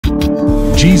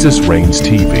Jesus Reigns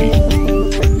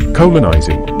TV.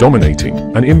 Colonizing, dominating,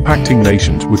 and impacting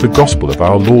nations with the gospel of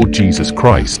our Lord Jesus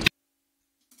Christ.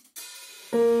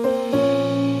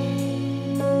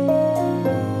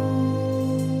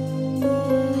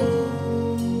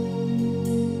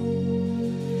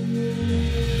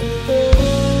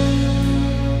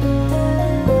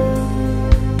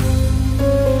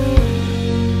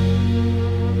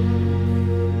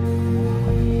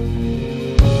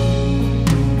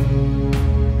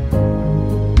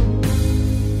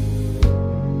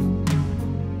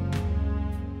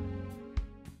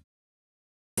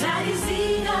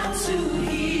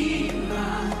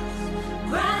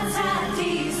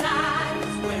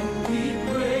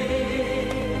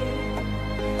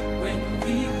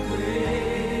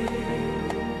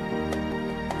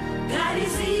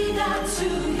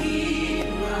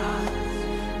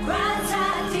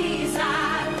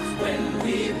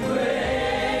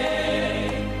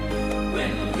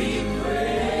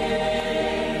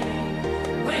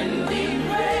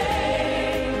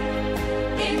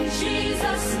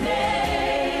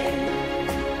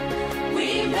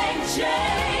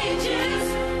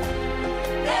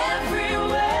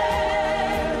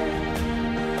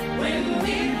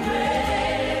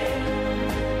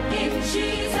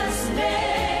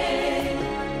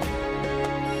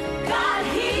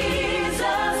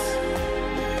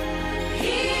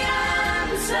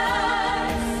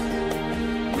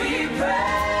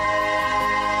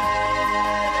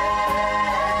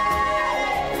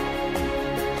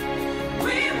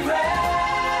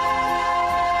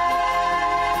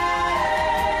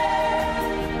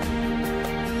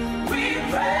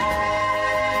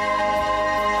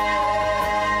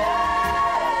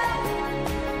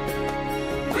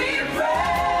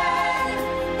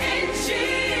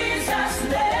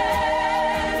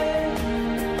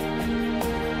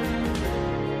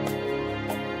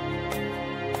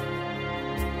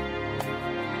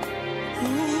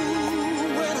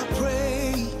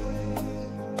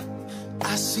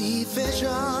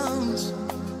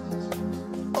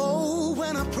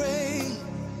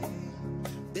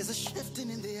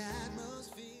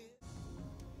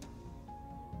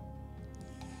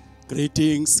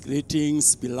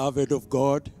 Greetings, beloved of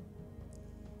God.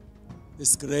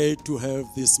 It's great to have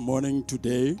this morning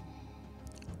today.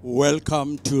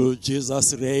 Welcome to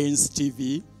Jesus Reigns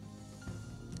TV.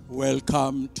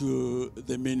 Welcome to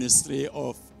the ministry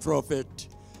of Prophet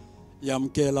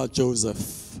Yamkela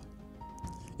Joseph.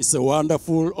 It's a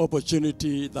wonderful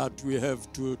opportunity that we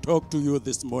have to talk to you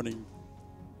this morning.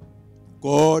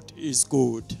 God is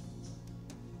good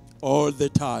all the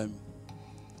time.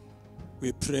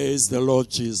 We praise the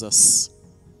Lord Jesus.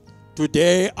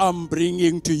 Today I'm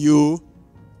bringing to you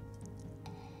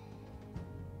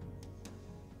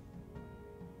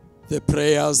the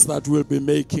prayers that we'll be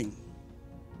making.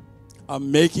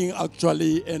 I'm making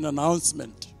actually an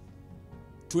announcement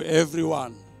to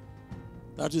everyone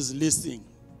that is listening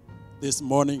this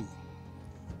morning.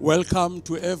 Welcome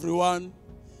to everyone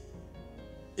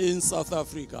in South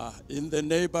Africa, in the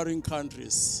neighboring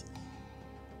countries,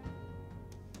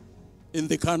 in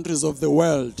the countries of the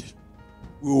world.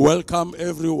 We welcome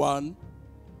everyone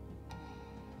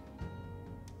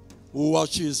who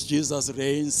watches Jesus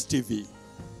Reigns TV.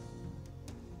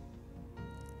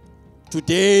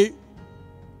 Today,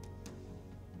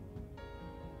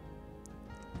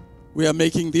 we are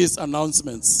making these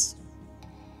announcements.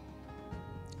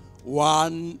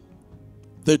 One,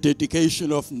 the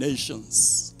dedication of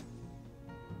nations.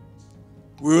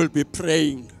 We will be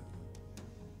praying,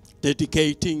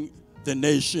 dedicating the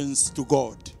nations to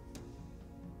God,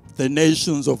 the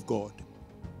nations of God.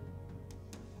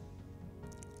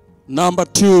 Number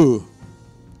two,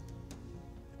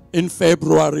 in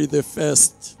February the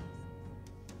 1st,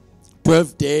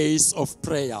 12 days of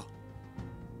prayer.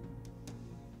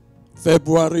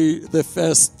 February the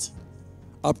 1st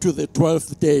up to the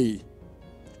 12th day,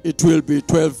 it will be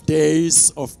 12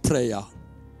 days of prayer.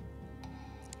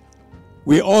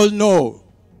 We all know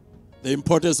the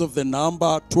importance of the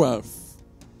number 12.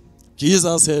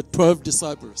 Jesus had 12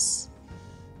 disciples.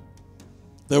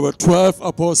 There were 12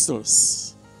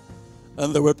 apostles.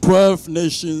 And there were 12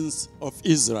 nations of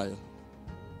Israel.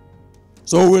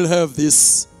 So we'll have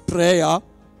this prayer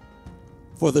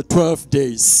for the 12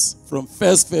 days, from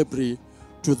 1st February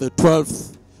to the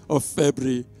 12th of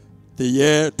February, the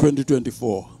year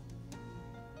 2024.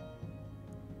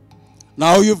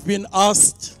 Now you've been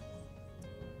asked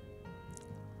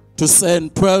to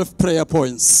send 12 prayer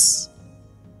points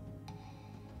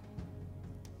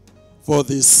for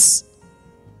this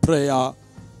prayer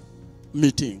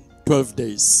meeting, 12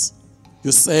 days.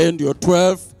 You send your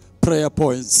 12 prayer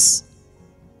points.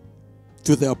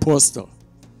 to the apostle.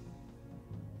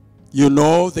 You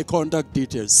know the contact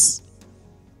details.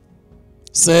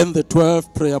 Send the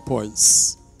 12 prayer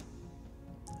points.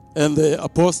 And the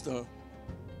apostle,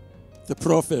 the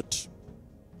prophet,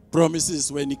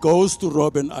 promises when he goes to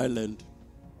Robben Island,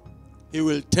 he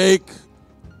will take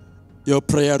your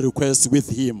prayer requests with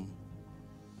him.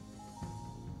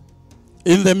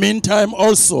 In the meantime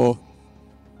also,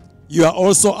 you are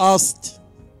also asked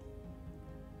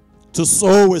to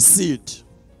sow a seed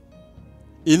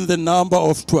in the number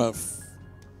of 12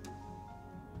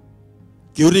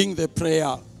 during the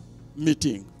prayer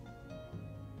meeting.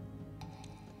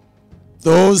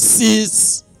 Those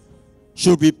seeds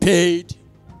should be paid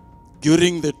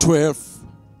during the 12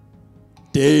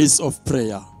 days of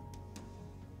prayer.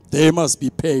 They must be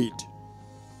paid.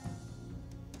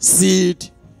 Seed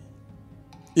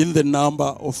in the number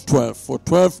of 12. For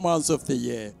 12 months of the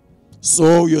year,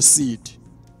 sow your seed.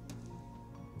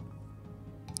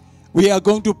 We are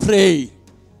going to pray,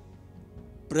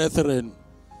 brethren,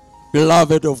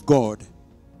 beloved of God.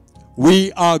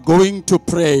 We are going to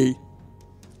pray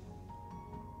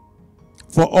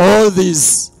for all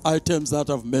these items that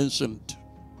I've mentioned.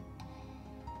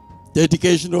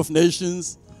 Dedication of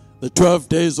nations, the 12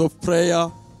 days of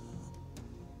prayer,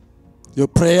 your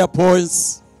prayer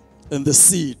points, and the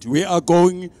seed. We are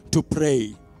going to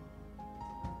pray.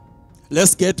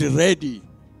 Let's get ready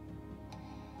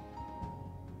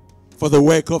for the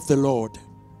work of the Lord.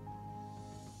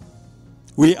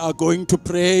 We are going to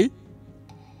pray,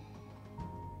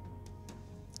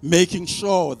 making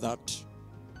sure that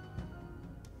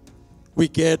we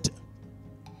get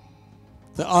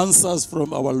the answers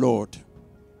from our Lord.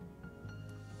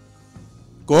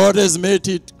 God has made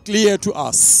it clear to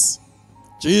us.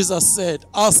 Jesus said,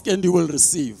 ask and you will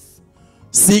receive.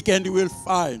 Seek and you will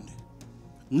find.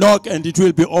 Knock and it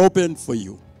will be opened for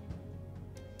you.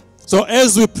 So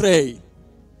as we pray,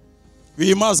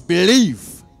 we must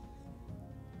believe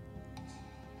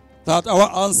that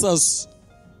our answers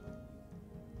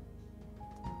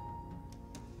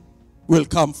will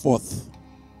come forth.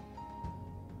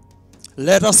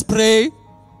 Let us pray,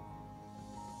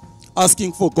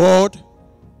 asking for God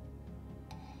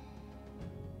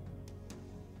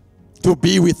to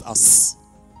be with us.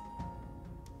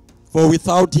 For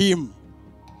without Him,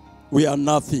 we are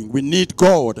nothing. We need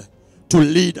God to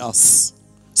lead us.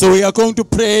 So we are going to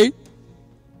pray,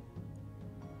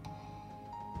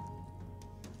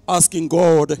 asking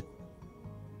God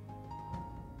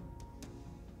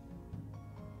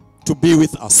to be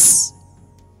with us.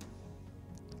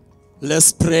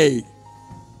 Let's pray.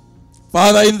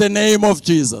 Father, in the name of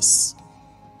Jesus,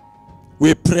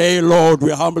 we pray, Lord,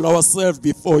 we humble ourselves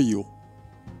before you.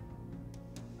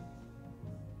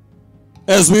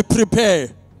 As we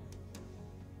prepare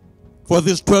for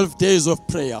these 12 days of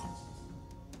prayer,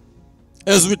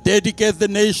 as we dedicate the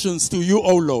nations to you,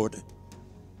 O Lord,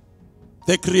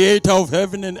 the creator of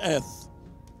heaven and earth,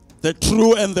 the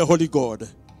true and the holy God.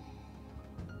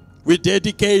 We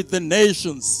dedicate the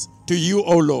nations to you,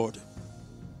 O Lord.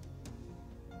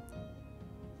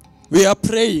 We are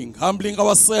praying, humbling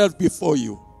ourselves before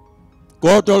you,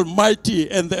 God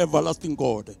Almighty and the everlasting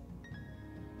God.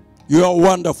 You are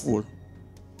wonderful.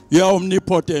 You are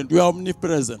omnipotent. You are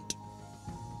omnipresent.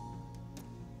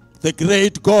 The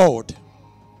great God,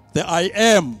 the I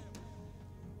am.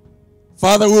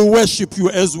 Father, we worship you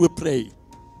as we pray.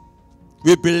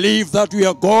 We believe that you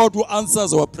are God who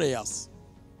answers our prayers.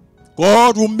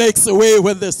 God who makes a way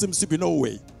when there seems to be no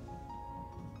way.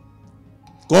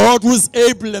 God who is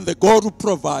able and the God who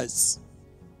provides.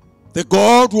 The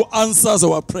God who answers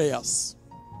our prayers.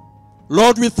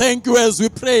 Lord, we thank you as we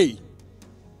pray.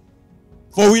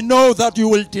 For we know that you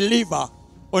will deliver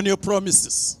on your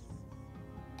promises.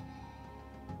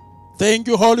 Thank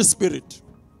you, Holy Spirit,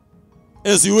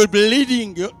 as you will be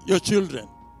leading your children.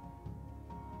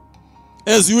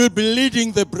 As you will be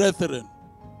leading the brethren,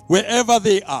 wherever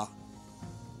they are.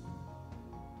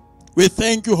 We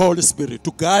thank you, Holy Spirit,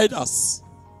 to guide us.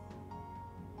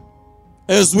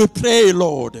 As we pray,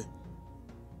 Lord,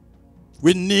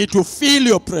 we need to feel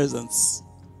your presence.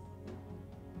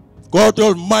 God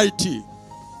Almighty,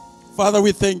 Father,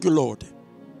 we thank you, Lord.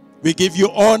 We give you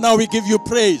honor, we give you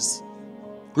praise.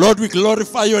 Lord, we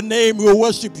glorify your name, we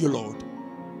worship you, Lord.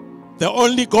 The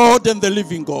only God and the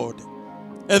living God.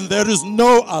 And there is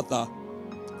no other.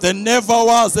 There never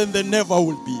was and there never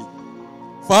will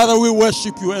be. Father, we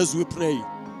worship you as we pray.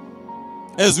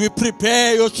 As we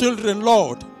prepare your children,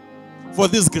 Lord, for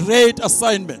this great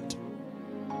assignment.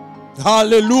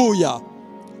 Hallelujah.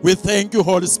 We thank you,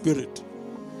 Holy Spirit.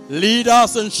 Lead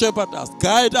us and shepherd us.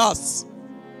 Guide us.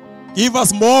 Give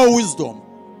us more wisdom.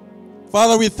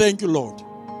 Father, we thank you, Lord.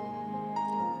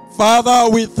 Father,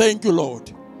 we thank you, Lord.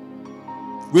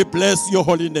 We bless your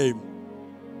holy name.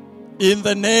 In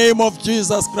the name of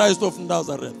Jesus Christ of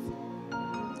Nazareth,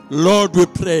 Lord, we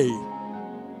pray.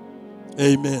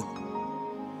 Amen.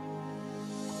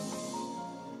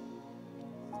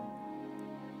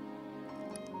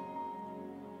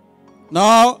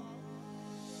 Now,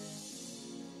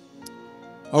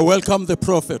 I welcome the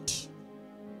prophet.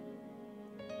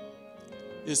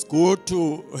 It's good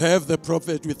to have the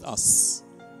prophet with us,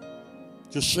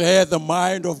 to share the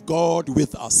mind of God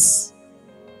with us.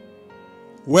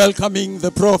 Welcoming the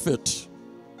prophet,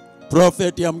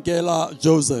 Prophet Yamkela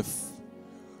Joseph.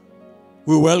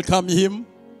 We welcome him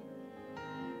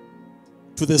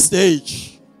to the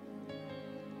stage.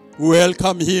 We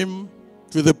welcome him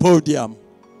to the podium.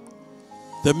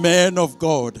 The man of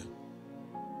God,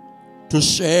 to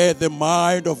share the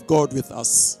mind of God with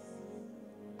us.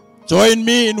 Join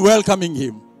me in welcoming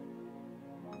him.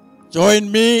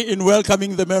 Join me in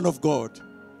welcoming the man of God.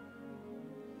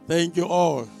 Thank you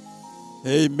all.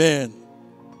 Amen.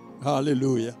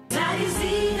 Hallelujah. That is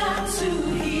enough to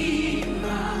hear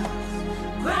us,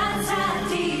 grant our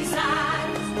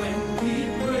desires when we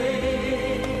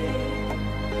pray,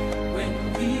 when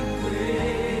we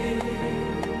pray.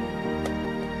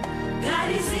 That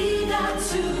is enough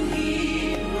to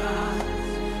hear us,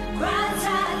 grant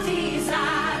our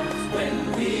desires when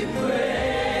we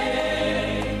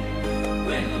pray,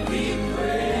 when we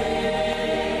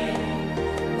pray,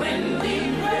 when we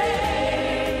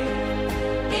pray.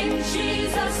 In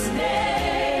Jesus'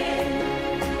 name,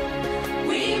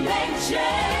 we make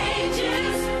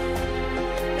changes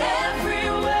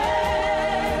everywhere.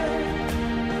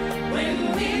 When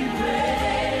we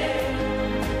pray,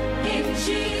 in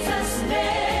Jesus'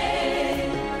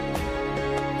 name,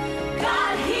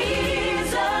 God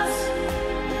hears us,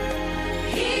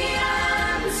 He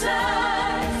answers.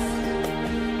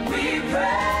 We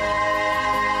pray.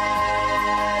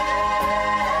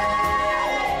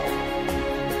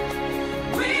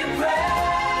 We pray.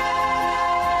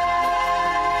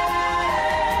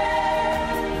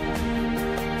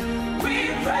 We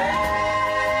pray.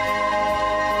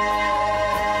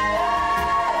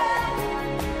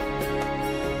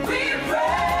 We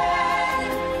pray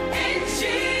in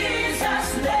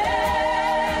Jesus' name.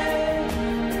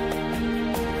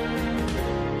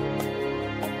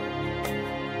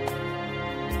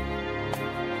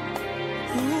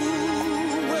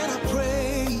 When I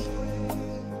pray,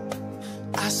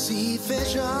 I see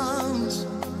visions.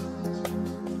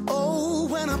 Oh,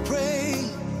 when I pray,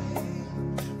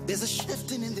 there's a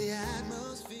shifting in the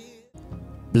atmosphere.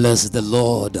 Bless the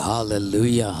Lord.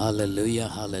 Hallelujah, hallelujah,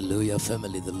 hallelujah.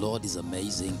 Family, the Lord is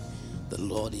amazing. The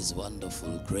Lord is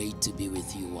wonderful. Great to be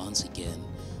with you once again.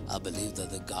 I believe that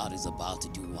the God is about to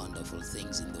do wonderful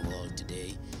things in the world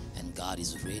today. And God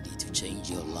is ready to change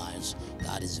your lives.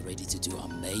 God is ready to do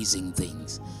amazing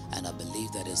things. And I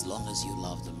believe that as long as you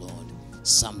love the Lord,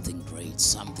 something great,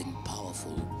 something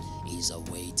powerful is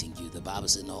awaiting you. The Bible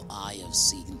says, no eye have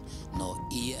seen, no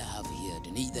ear have heard,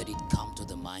 neither did come to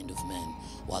the mind of man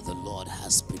what the Lord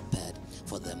has prepared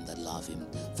for them that love him.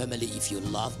 Family, if you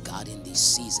love God in this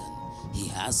season, He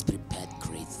has prepared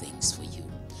great things for you.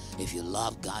 If you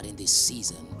love God in this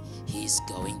season, He is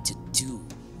going to do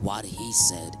what He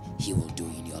said He will do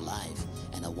in your life.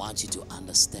 And I want you to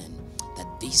understand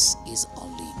that this is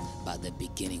only by the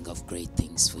beginning of great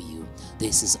things for you.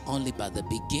 This is only by the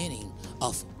beginning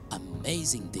of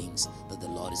amazing things that the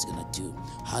Lord is going to do.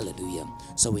 Hallelujah.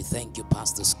 So we thank you,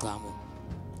 Pastor Sklamo,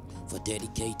 for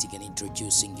dedicating and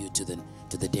introducing you to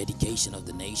the dedication of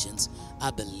the nations.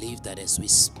 I believe that as we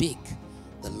speak,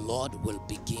 the Lord will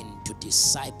begin to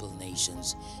disciple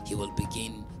nations. He will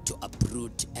begin to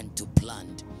uproot and to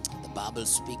plant. The Bible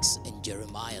speaks in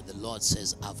Jeremiah, the Lord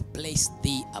says, I've placed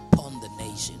thee upon the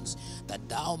nations, that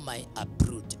thou might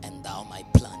uproot and thou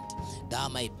might plant, thou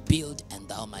might build and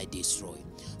thou might destroy.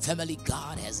 Family,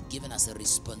 God has given us a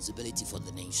responsibility for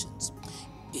the nations.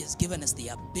 He has given us the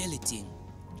ability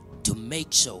to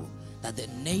make sure that the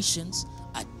nations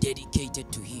are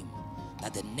dedicated to Him,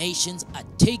 that the nations are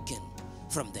taken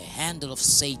from the hand of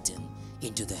Satan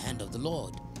into the hand of the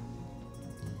Lord.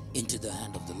 Into the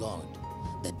hand of the Lord.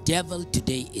 The devil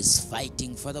today is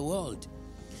fighting for the world.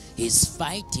 He's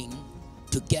fighting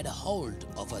to get a hold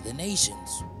over the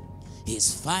nations.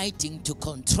 He's fighting to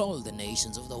control the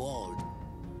nations of the world.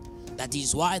 That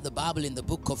is why the Bible in the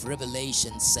book of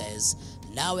Revelation says,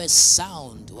 now a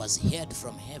sound was heard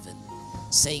from heaven,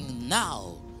 saying,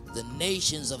 now the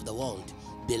nations of the world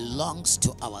belongs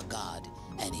to our God,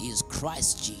 and He is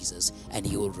Christ Jesus, and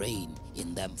He will reign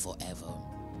in them forever.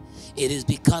 It is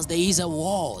because there is a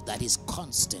war that is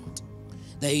constant.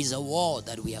 There is a war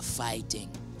that we are fighting.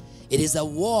 It is a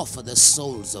war for the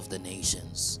souls of the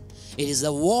nations. It is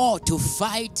a war to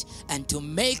fight and to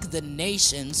make the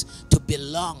nations to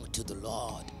belong to the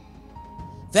Lord.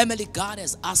 Family, God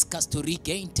has asked us to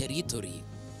regain territory.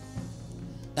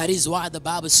 That is why the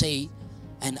Bible says,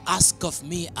 and ask of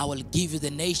me, I will give you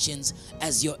the nations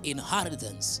as your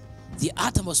inheritance, the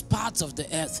uttermost parts of the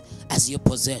earth as your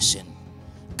possession.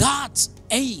 God's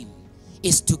aim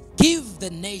is to give the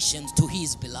nations to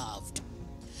his beloved.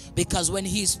 Because when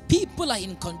his people are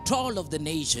in control of the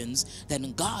nations,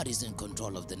 then God is in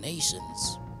control of the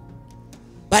nations.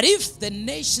 But if the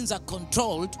nations are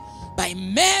controlled by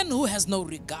man who has no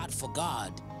regard for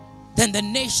God, then the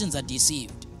nations are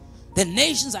deceived. The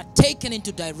nations are taken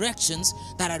into directions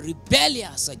that are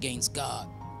rebellious against God.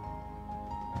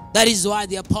 That is why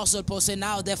the Apostle Paul said,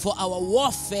 now therefore our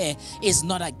warfare is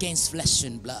not against flesh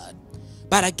and blood,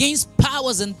 but against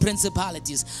powers and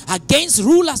principalities, against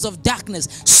rulers of darkness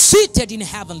seated in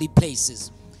heavenly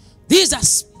places. These are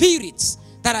spirits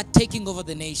that are taking over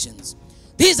the nations.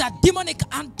 These are demonic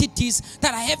entities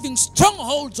that are having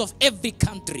strongholds of every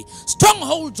country,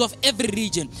 strongholds of every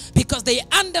region, because they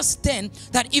understand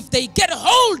that if they get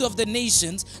hold of the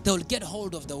nations, they will get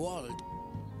hold of the world.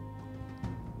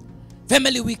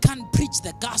 Family, we can't preach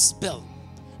the gospel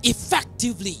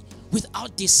effectively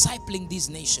without discipling these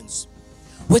nations,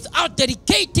 without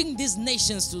dedicating these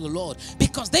nations to the Lord,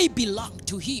 because they belong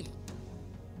to him.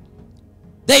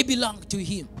 They belong to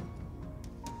him.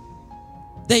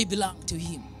 They belong to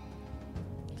him.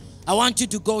 I want you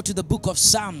to go to the book of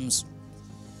Psalms.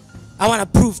 I want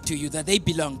to prove to you that they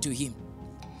belong to him.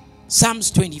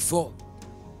 Psalms 24.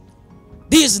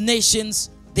 These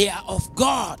nations, they are of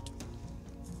God.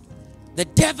 The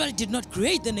devil did not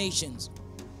create the nations.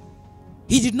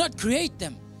 He did not create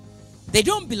them. They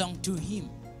don't belong to him.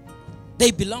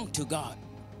 They belong to God.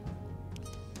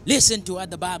 Listen to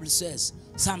what the Bible says.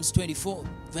 Psalms 24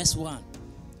 verse 1.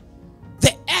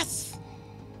 The earth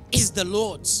is the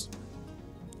Lord's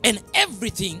and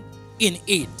everything in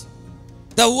it.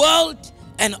 The world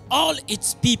and all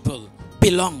its people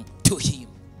belong to him.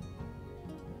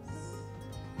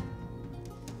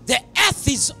 The earth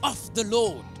is of the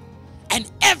Lord and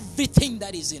everything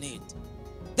that is in it.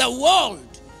 The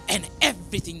world and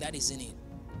everything that is in it.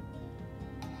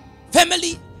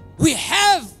 Family, we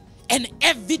have an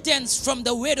evidence from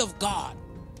the word of God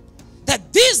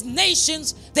that these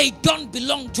nations, they don't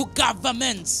belong to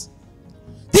governments.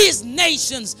 These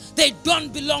nations, they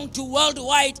don't belong to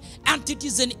worldwide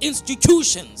entities and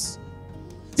institutions.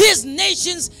 These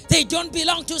nations, they don't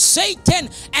belong to Satan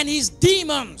and his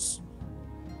demons,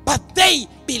 but they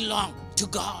belong to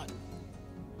God.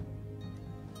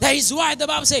 That is why the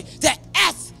Bible says the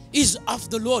earth is of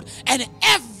the Lord and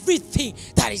everything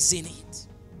that is in it.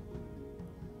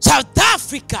 South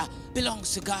Africa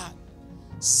belongs to God.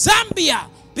 Zambia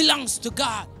belongs to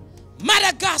God.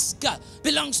 Madagascar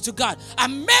belongs to God.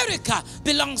 America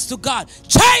belongs to God.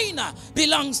 China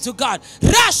belongs to God.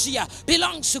 Russia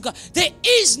belongs to God. There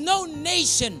is no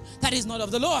nation that is not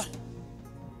of the Lord.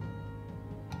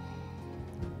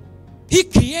 He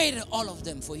created all of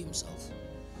them for himself.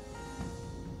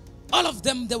 All of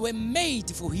them, they were made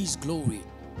for his glory.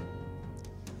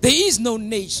 There is no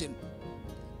nation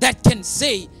that can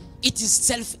say it is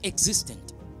self-existent.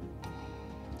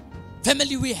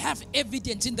 Family, we have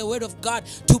evidence in the word of God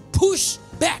to push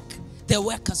back the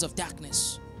workers of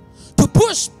darkness, to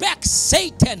push back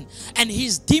Satan and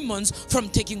his demons from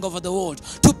taking over the world,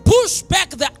 to push back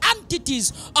the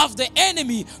entities of the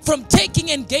enemy from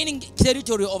taking and gaining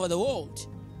territory over the world.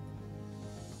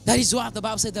 That is why the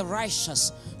Bible says the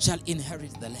righteous shall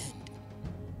inherit the land.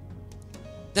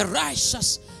 The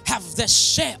righteous have the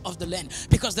share of the land,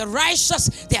 because the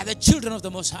righteous, they are the children of the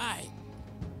Most High.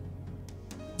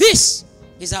 This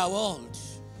is our world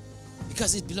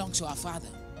because it belongs to our Father.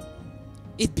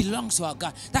 It belongs to our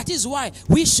God. That is why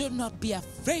we should not be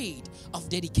afraid of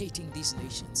dedicating these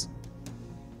nations.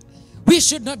 We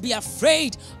should not be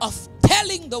afraid of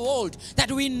telling the world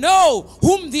that we know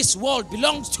whom this world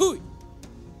belongs to.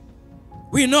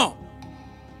 We know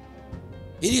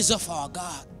it is of our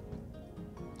God.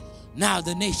 Now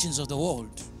the nations of the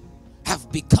world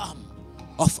have become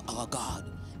of our God,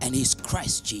 and is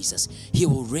Christ Jesus. He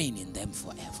will reign in them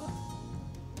forever.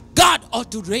 God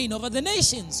ought to reign over the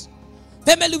nations.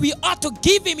 Family, we ought to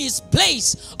give him his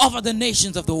place over the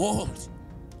nations of the world.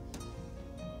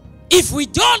 If we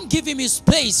don't give him his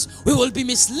place, we will be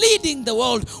misleading the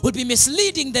world, we'll be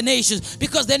misleading the nations,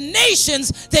 because the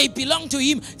nations, they belong to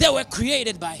him. They were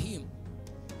created by him.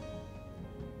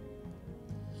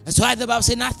 That's why the Bible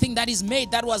says nothing that is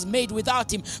made that was made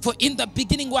without him. For in the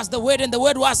beginning was the Word, and the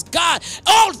Word was God.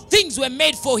 All things were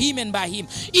made for him and by him.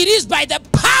 It is by the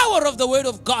power of the Word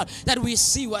of God that we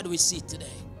see what we see today.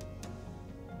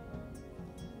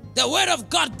 The Word of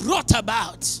God brought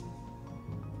about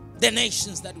the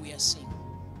nations that we are seeing.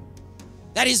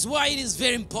 That is why it is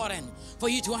very important for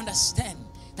you to understand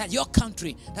that your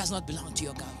country does not belong to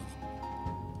your government.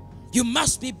 You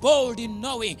must be bold in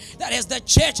knowing that as the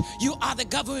church, you are the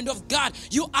government of God.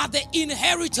 You are the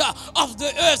inheritor of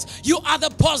the earth. You are the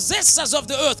possessors of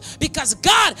the earth, because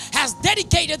God has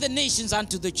dedicated the nations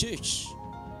unto the church.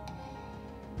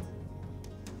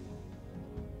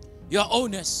 You're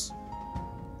owners.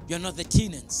 You're not the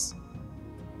tenants.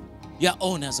 You're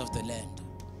owners of the land.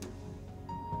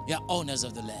 You're owners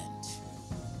of the land.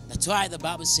 That's why the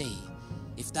Bible says,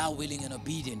 if thou willing and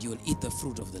obedient, you will eat the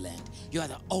fruit of the land. You are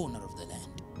the owner of the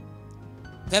land.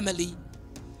 Family,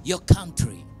 your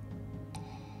country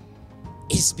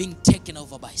is being taken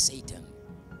over by Satan.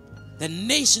 The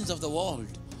nations of the world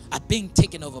are being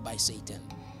taken over by Satan.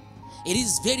 It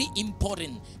is very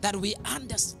important that we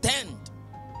understand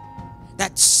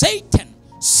that Satan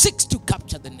seeks to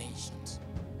capture the nations.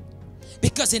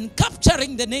 Because in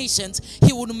capturing the nations,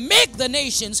 he would make the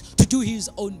nations to do his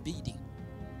own bidding.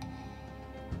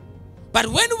 But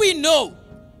when we know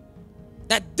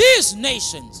that these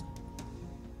nations,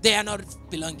 they are not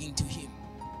belonging to him,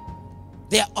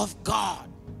 they are of God.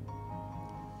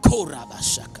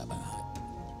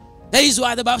 That is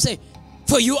why the Bible says,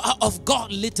 for you are of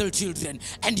God, little children,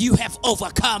 and you have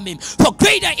overcome him. For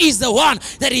greater is the one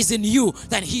that is in you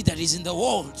than he that is in the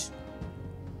world.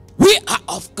 We are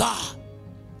of God.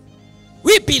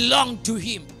 We belong to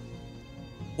him.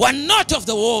 We're not of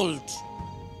the world.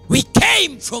 We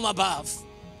came from above.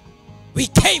 We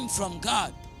came from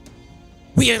God.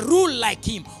 We rule like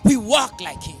him. We walk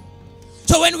like him.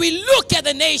 So when we look at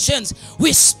the nations,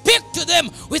 we speak to them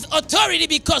with authority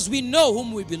because we know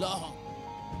whom we belong.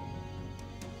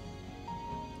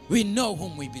 We know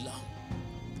whom we belong.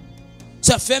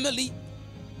 So family,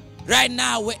 right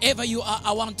now, wherever you are,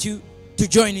 I want you to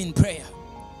join in prayer.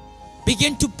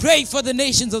 Begin to pray for the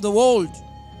nations of the world.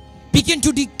 Begin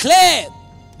to declare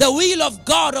the will of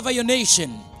God over your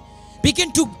nation.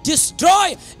 Begin to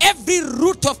destroy every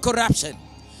root of corruption,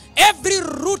 every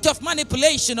root of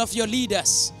manipulation of your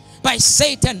leaders by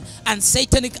Satan and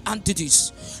satanic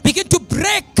entities. Begin to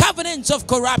break covenants of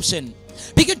corruption.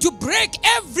 Begin to break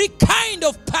every kind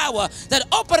of power that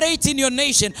operates in your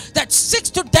nation, that seeks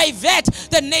to divert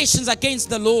the nations against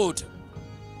the Lord.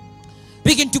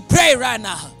 Begin to pray right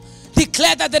now.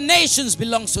 Declare that the nations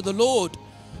belongs to the Lord.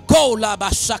 Kola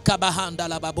bashaka bahanda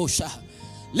la babosha.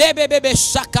 Lebebebe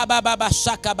shaka baba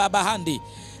shaka babahandi.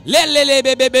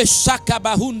 Lelebebebe shaka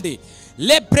bahundi.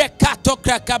 Lebrekato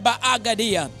krakaba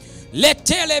agadia.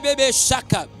 Letelebebe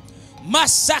shaka.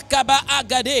 Masaka ba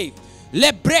agade.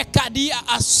 Lebrekadia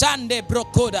asande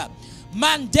brokoda.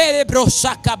 Mandere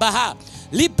broshaka baha.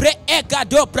 Libre eka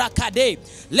dobra kade.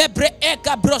 Lebre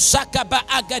eka broshaka ba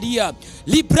agadia.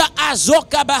 Libra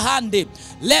azoka bahandi.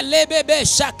 Lelebebe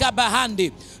shaka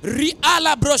bahandi.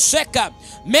 Riala brosheka.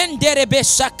 Mendere be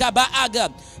shaka ba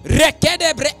aga.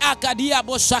 Rekede bre akadia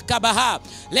bo shaka baha.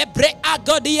 Lebre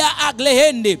agodia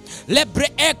aglehendi. Lebre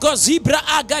eko zibra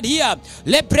agadia.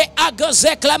 Lebre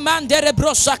agozekla mandere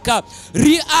broshaka.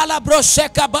 Riala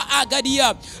brosheka ba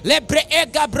agadia. Lebre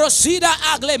ega brosida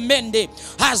agle mende.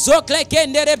 Hazokle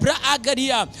kendere bra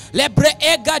agadia. Lebre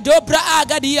ega dobra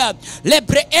agadia.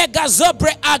 Lebre ega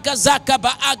zobre agazaka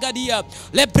ba agadia.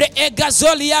 Lebre ega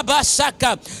zolia ba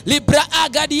shaka. Libra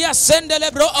agadia sende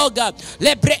lebro oga.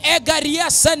 Lebre ega ria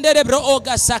sende lebro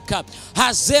oga saka.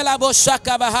 Hazela bo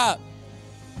shaka baha.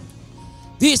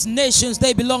 These nations,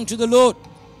 they belong to the Lord.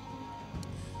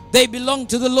 They belong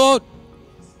to the Lord.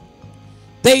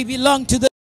 They belong to the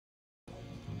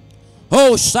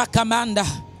Oh Shakamanda.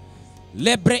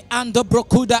 Lebre ando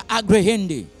brokuda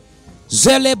agrehendi.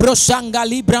 Zelebro sanga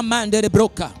libra mande de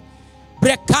broka.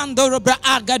 Brekando robra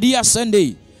agadia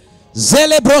sendi.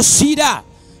 Zelebro sida.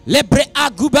 Lebre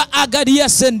aguba agadia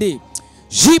sendi.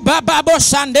 Jibababo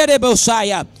sandere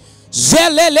bosaya.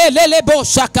 Zelelelele bo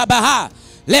shakabaha.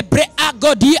 Lebre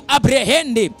agodi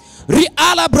abrehendi.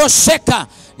 Riala broseka.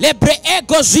 Lebre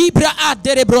ego zibra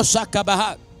adere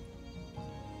brosakabaha.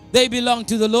 They belong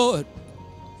to the Lord.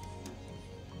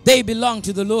 They belong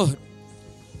to the Lord.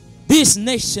 These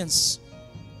nations,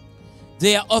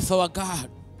 they are of our God.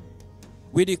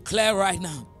 We declare right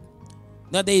now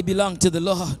that they belong to the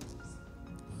Lord.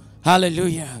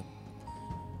 Hallelujah.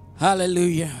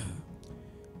 Hallelujah.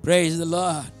 Praise the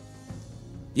Lord.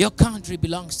 Your country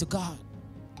belongs to God.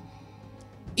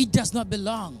 It does not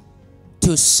belong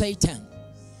to Satan.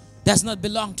 Does not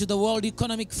belong to the World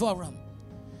Economic Forum.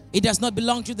 It does not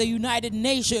belong to the United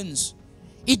Nations.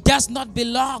 It does not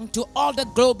belong to all the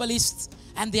globalists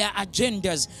and their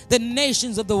agendas. The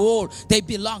nations of the world, they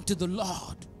belong to the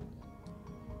Lord.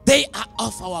 They are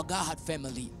of our God,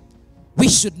 family. We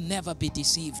should never be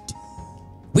deceived.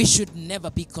 We should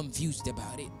never be confused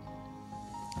about it.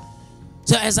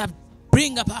 So as I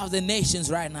bring about the nations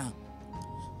right now,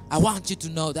 I want you to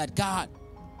know that God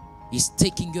is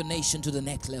taking your nation to the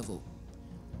next level.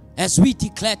 As we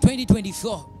declare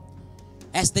 2024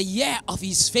 as the year of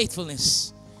His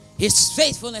faithfulness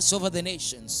over the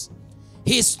nations,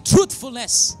 His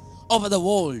truthfulness over the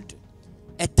world.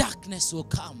 A darkness will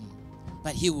come,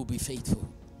 but He will be faithful.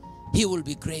 He will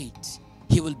be great.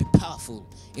 He will be powerful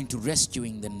into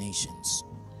rescuing the nations.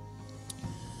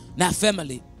 Now,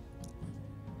 family,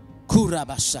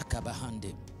 Kurabashaka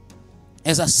Bahande.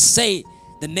 As I say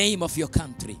the name of your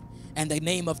country and the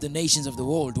name of the nations of the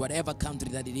world, whatever country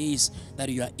that it is that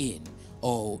you are in,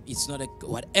 or it's not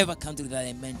whatever country that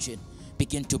I mentioned,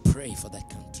 begin to pray for that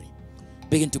country.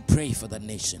 Begin to pray for that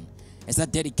nation. As I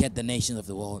dedicate the nations of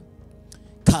the world.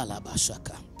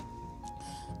 Kalabashaka.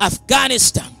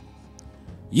 Afghanistan,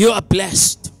 you are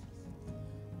blessed.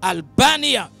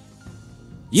 Albania,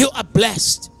 you are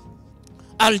blessed.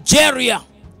 Algeria,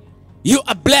 you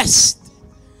are blessed.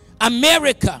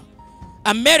 America,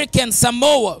 American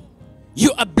Samoa,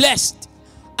 you are blessed.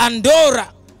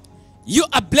 Andorra, you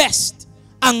are blessed.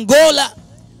 Angola,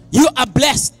 you are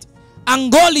blessed.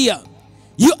 Angolia,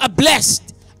 you are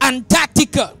blessed.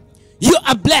 Antarctica, you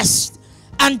are blessed.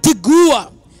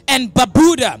 Antigua and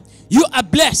Barbuda, you are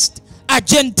blessed.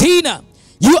 Argentina,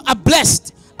 you are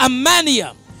blessed.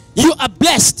 Armenia, you are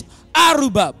blessed.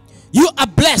 Aruba, you are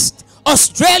blessed.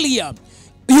 Australia,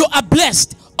 you are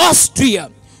blessed.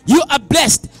 Austria, you are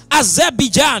blessed.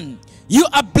 Azerbaijan, you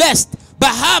are blessed.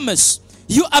 Bahamas,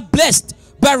 you are blessed.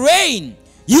 Bahrain,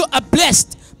 you are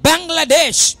blessed.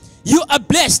 Bangladesh, you are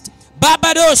blessed.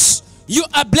 Barbados, you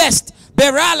are blessed.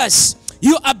 Belarus,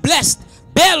 you are blessed.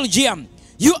 Belgium,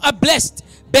 you are blessed.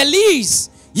 Belize,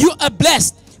 you are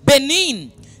blessed.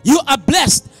 Benin, you are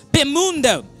blessed.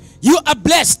 Bermuda, you are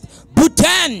blessed.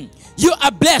 Bhutan, you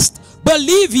are blessed.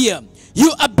 Bolivia,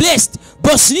 you are blessed.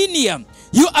 Bosnia,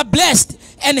 you are blessed.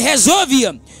 And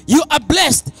Herzegovina, you are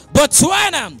blessed.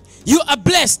 Botswana, you are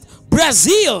blessed.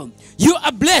 Brazil, you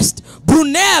are blessed.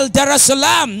 Brunei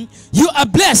Darussalam, you are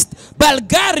blessed.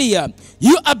 Bulgaria,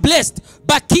 you are blessed.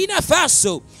 Burkina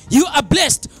Faso, you are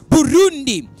blessed.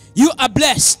 Burundi, you are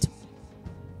blessed.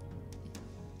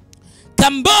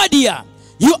 Cambodia,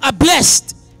 you are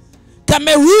blessed.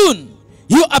 Cameroon,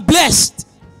 you are blessed.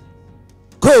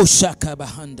 Koshaka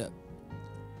Bahanda.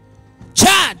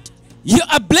 Chad, you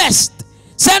are blessed.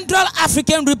 Central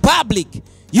African Republic,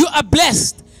 you are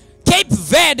blessed. Cape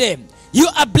Verde, you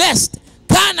are blessed.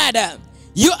 Canada,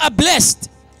 you are blessed.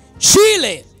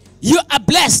 Chile, you are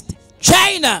blessed.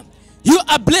 China, you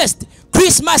are blessed.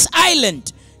 Christmas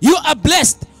Island, you are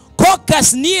blessed.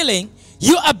 Caucus Kneeling,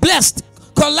 you are blessed.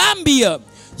 Colombia,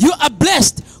 you are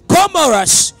blessed.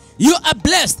 Comoros, you are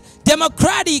blessed.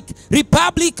 Democratic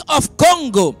Republic of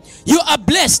Congo, you are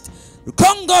blessed.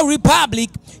 Congo Republic,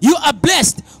 you are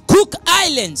blessed. Cook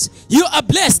Islands, you are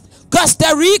blessed.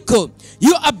 Costa Rica,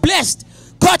 you are blessed.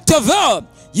 Cote d'Ivoire,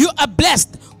 you are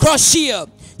blessed. Croatia,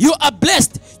 you are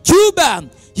blessed. Cuba,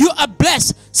 you are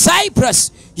blessed.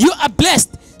 Cyprus, you are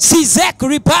blessed. Czech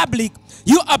Republic,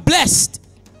 you are blessed.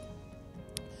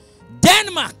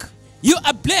 Denmark, you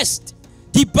are blessed.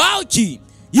 Djibouti,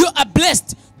 you are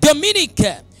blessed.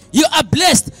 Dominica, you are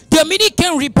blessed.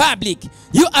 Dominican Republic,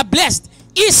 you are blessed.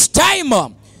 East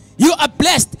Timor, you are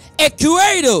blessed.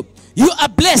 Ecuador, you are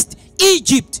blessed.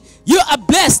 Egypt, you are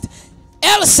blessed.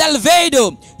 El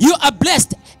Salvador, you are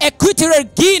blessed. Equatorial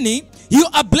Guinea, you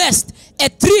are blessed.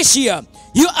 Eritrea,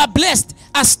 you are blessed.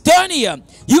 Estonia,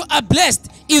 you are blessed.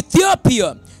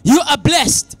 Ethiopia, you are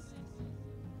blessed.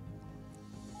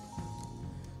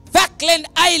 Falkland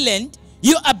Island,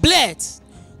 you are blessed.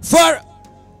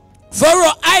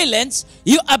 Faroe Islands,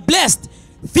 you are blessed.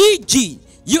 Fiji,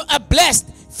 you are blessed.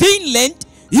 Finland,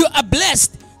 you are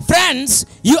blessed. France,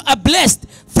 you are blessed.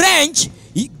 French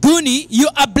Guinea, you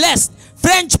are blessed.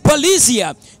 French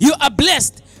Polynesia, you are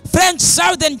blessed. French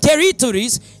Southern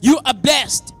Territories, you are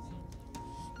blessed.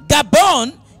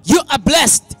 Gabon, you are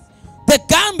blessed. The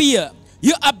Gambia,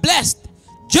 you are blessed.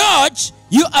 George,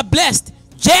 you are blessed.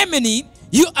 Germany,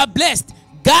 you are blessed.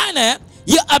 Ghana,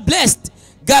 you are blessed.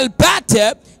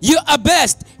 Galbata, you are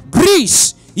blessed.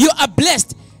 Greece, you are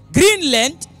blessed.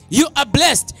 Greenland, you are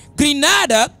blessed.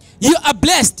 Grenada, you are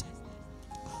blessed.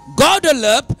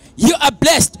 Guadeloupe, you are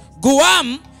blessed.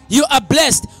 Guam, you are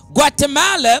blessed.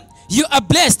 Guatemala, you are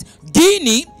blessed.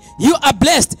 Guinea, you are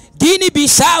blessed.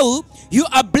 Guinea-Bissau, you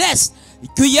are blessed.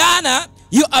 Guyana,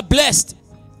 you are blessed.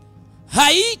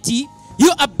 Haiti,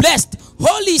 you are blessed.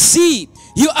 Holy See,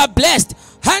 you are blessed.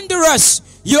 Honduras,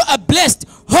 you are blessed.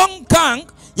 Hong Kong,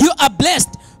 you are blessed.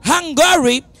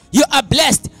 Hungary, you are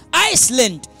blessed.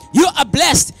 Iceland, you are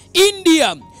blessed.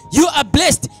 India, you are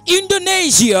blessed.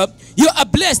 Indonesia, you are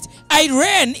blessed.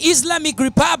 Iran, Islamic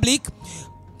Republic,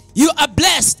 you are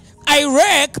blessed.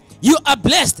 Iraq, you are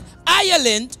blessed.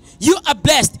 Ireland, you are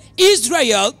blessed.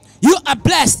 Israel, you are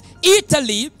blessed.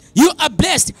 Italy, you are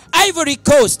blessed. Ivory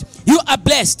Coast, you are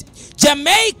blessed.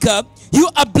 Jamaica, you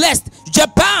are blessed.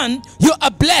 Japan, you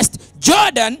are blessed.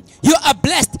 Jordan, you are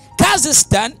blessed.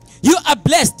 Kazakhstan, you are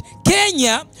blessed.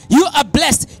 Kenya, you are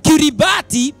blessed.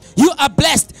 Kiribati, you are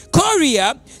blessed.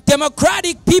 Korea,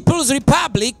 Democratic People's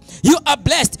Republic, you are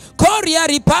blessed. Korea,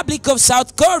 Republic of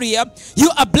South Korea, you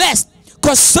are blessed.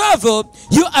 Kosovo,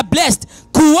 you are blessed.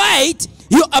 Kuwait,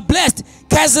 you are blessed.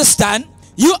 Kazakhstan,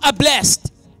 you are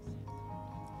blessed.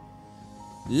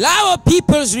 Lao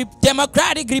People's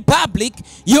Democratic Republic,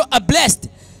 you are blessed.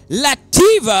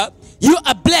 Latvia, you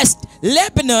are blessed.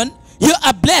 Lebanon, you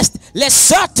are blessed.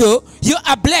 Lesotho, you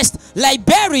are blessed.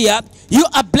 Liberia, you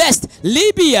are blessed.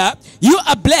 Libya, you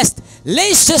are blessed.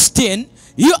 Liechtenstein,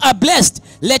 you are blessed.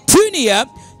 Lithuania,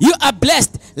 you are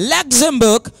blessed.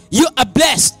 Luxembourg, you are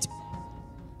blessed.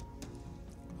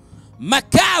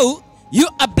 Macau, you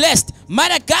are blessed.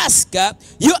 Madagascar,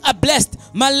 you are blessed.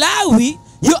 Malawi,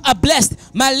 you are blessed.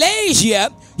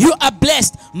 Malaysia, you are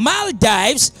blessed.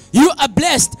 Maldives, you are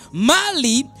blessed.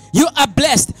 Mali, you are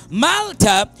blessed.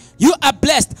 Malta, you are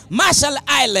blessed. Marshall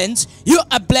Islands, you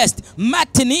are blessed.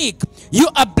 Martinique, you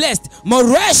are blessed.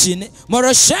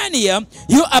 Mauritania,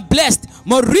 you are blessed.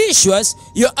 Mauritius,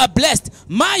 you are blessed.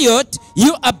 Mayotte,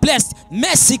 you are blessed.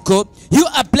 Mexico, you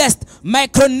are blessed.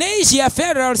 Micronesia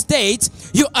Federal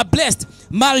States, you are blessed.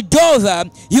 Moldova,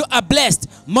 you are blessed.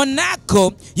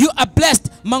 Monaco, you are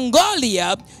blessed.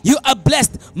 Mongolia, you are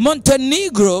blessed.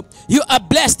 Montenegro, you are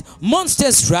blessed.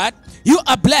 Montserrat, you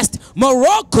are blessed.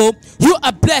 Morocco, you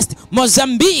are blessed.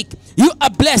 Mozambique, you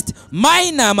are blessed.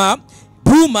 Myanmar,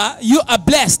 Burma, you are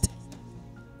blessed.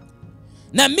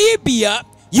 Namibia,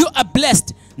 you are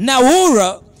blessed.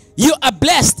 Nauru, you are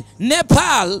blessed.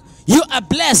 Nepal, you are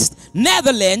blessed.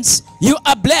 Netherlands, you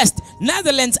are blessed.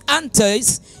 Netherlands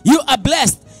Antilles, you are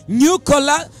blessed. New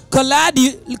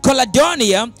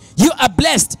Caledonia, you are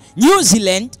blessed. New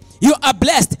Zealand, you are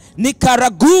blessed.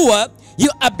 Nicaragua, you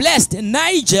are blessed.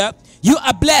 Niger, you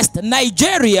are blessed.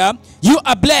 Nigeria, you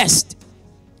are blessed.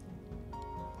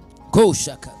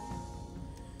 Koshaka.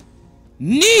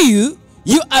 New,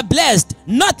 you are blessed.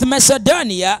 North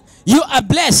Macedonia, you are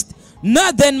blessed.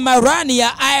 Northern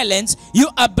Mariana Islands, you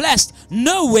are blessed.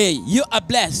 Norway, you are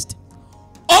blessed.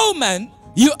 Oman,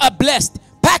 you are blessed.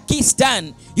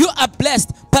 Pakistan, you are blessed.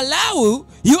 Palau,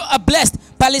 you are blessed.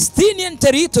 Palestinian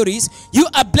territories, you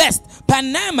are blessed.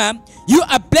 Panama, you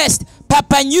are blessed.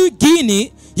 Papua New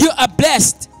Guinea, you are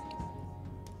blessed.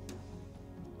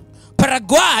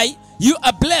 Paraguay, you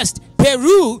are blessed.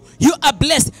 Peru, you are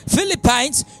blessed.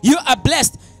 Philippines, you are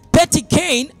blessed.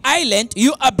 Pitcairn Island,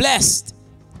 you are blessed.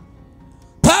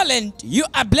 Poland, you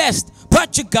are blessed.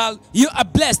 Portugal, you are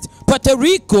blessed. Puerto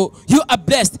Rico, you are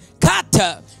blessed.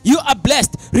 Qatar, you are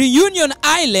blessed. Reunion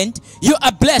Island, you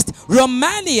are blessed.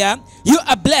 Romania, you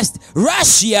are blessed.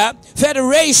 Russia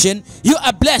Federation, you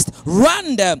are blessed.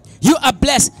 Rwanda, you are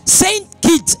blessed. St.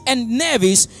 Kitts and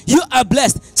Nevis, you are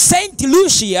blessed. St.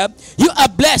 Lucia, you are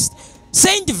blessed.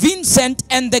 St. Vincent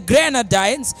and the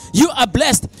Grenadines, you are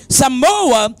blessed.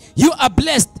 Samoa, you are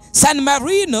blessed. San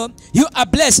Marino, you are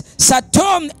blessed.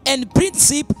 Saturn and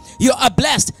Principe, you are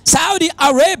blessed. Saudi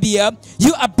Arabia,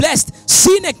 you are blessed.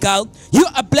 Senegal, you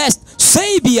are blessed.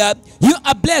 Serbia, you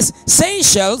are blessed.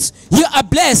 Seychelles, you are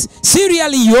blessed. Sierra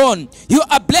Leone, you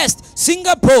are blessed.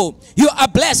 Singapore, you are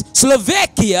blessed.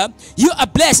 Slovakia, you are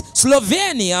blessed.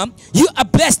 Slovenia, you are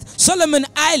blessed. Solomon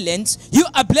Islands, you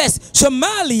are blessed.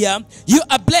 Somalia, you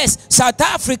are blessed. South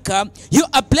Africa, you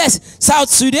are blessed. South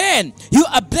Sudan, you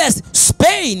are blessed.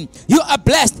 Spain, you are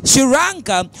blessed. Sri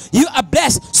Lanka, you are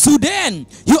blessed. Sudan,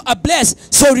 you are blessed.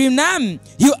 Suriname,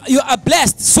 you are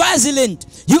blessed. Swaziland,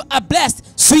 you are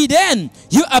blessed. Sweden,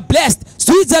 you are blessed.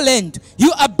 Switzerland,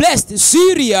 you are blessed.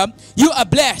 Syria, you are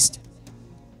blessed.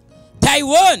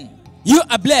 Taiwan, you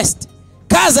are blessed.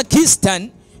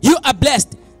 Kazakhstan, you are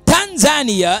blessed.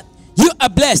 Tanzania, you are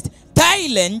blessed.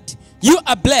 Thailand, you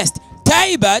are blessed.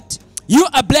 Tibet, you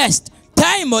are blessed.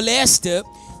 Timor-Leste,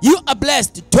 you are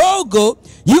blessed. Togo,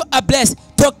 you are blessed.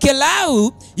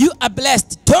 Tokelau, you are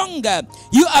blessed. Tonga,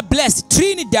 you are blessed.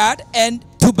 Trinidad and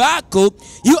Tobago.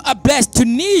 You are blessed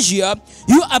Tunisia.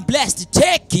 You are blessed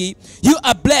Turkey. You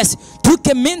are blessed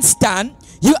Turkmenistan.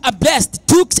 You are blessed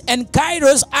Turks and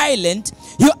Kairos Island.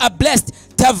 You are blessed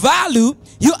Tuvalu.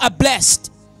 You are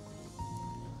blessed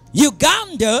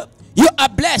Uganda. You are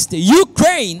blessed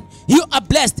Ukraine. You are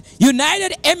blessed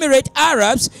United Emirates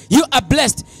Arabs. You are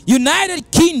blessed United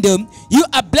Kingdom. You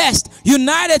are blessed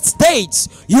United States.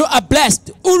 You are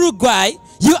blessed Uruguay.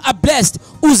 You are blessed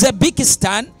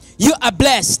Uzbekistan. You are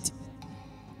blessed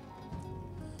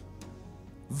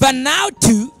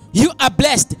Vanuatu. You are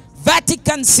blessed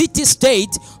Vatican City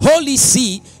State, Holy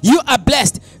See. You are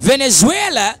blessed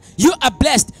Venezuela. You are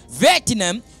blessed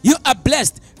Vietnam. You are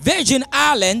blessed Virgin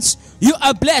Islands. You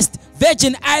are blessed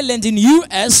Virgin Islands in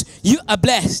US. You are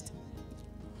blessed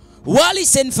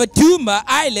Wallis and Fatuma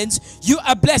Islands. You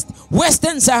are blessed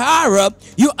Western Sahara.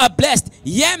 You are blessed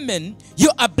Yemen. You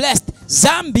are blessed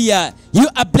Zambia. You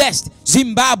are blessed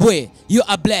Zimbabwe. You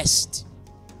are blessed.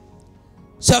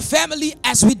 So family,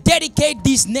 as we dedicate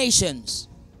these nations,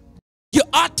 you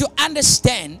ought to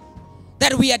understand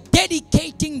that we are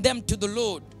dedicating them to the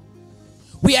Lord.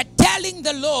 We are telling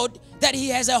the Lord that He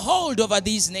has a hold over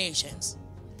these nations.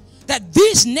 That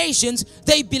these nations,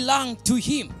 they belong to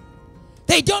Him.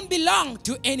 They don't belong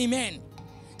to any man.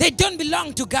 They don't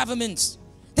belong to governments.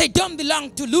 They don't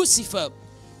belong to Lucifer.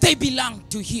 They belong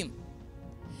to Him.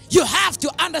 You have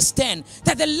to understand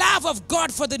that the love of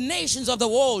God for the nations of the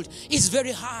world is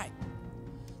very high.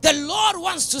 The Lord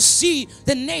wants to see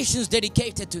the nations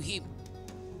dedicated to Him.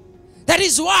 That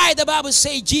is why the Bible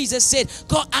says, Jesus said,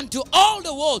 go unto all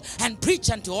the world and preach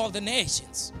unto all the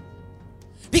nations.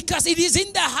 Because it is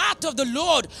in the heart of the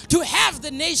Lord to have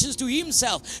the nations to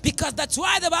Himself. Because that's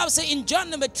why the Bible says in John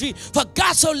number 3, for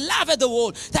God so loved the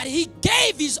world that He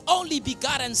gave His only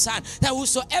begotten Son, that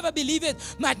whosoever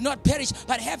believeth might not perish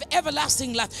but have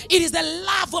everlasting life. It is the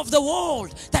love of the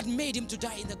world that made Him to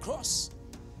die in the cross.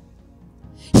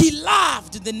 He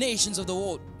loved the nations of the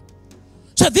world.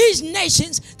 So these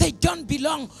nations, they don't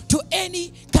belong to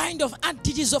any kind of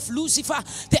entities of Lucifer,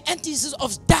 the entities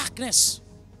of darkness.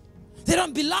 They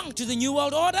don't belong to the New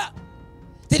World Order.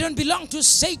 They don't belong to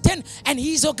Satan and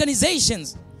his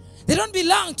organizations. They don't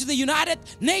belong to the United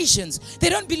Nations. They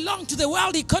don't belong to the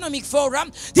World Economic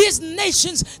Forum. These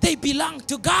nations, they belong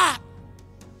to God.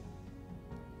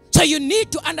 So you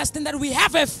need to understand that we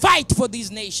have a fight for these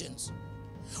nations.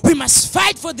 We must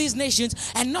fight for these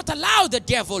nations and not allow the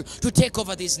devil to take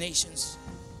over these nations.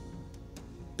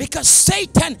 Because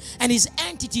Satan and his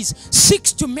entities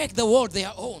seeks to make the world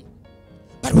their own.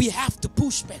 But we have to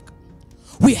push back.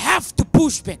 We have to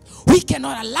push back. We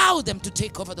cannot allow them to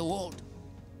take over the world.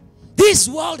 This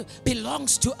world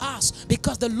belongs to us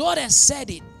because the Lord has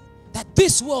said it, that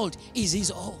this world is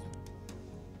His own.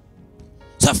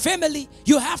 So family,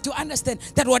 you have to understand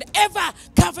that whatever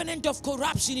covenant of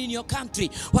corruption in your country,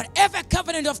 whatever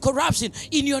covenant of corruption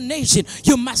in your nation,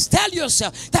 you must tell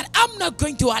yourself that I'm not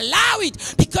going to allow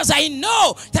it, because I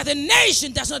know that the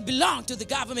nation does not belong to the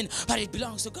government, but it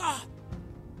belongs to God.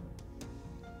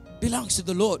 Belongs to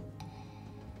the Lord.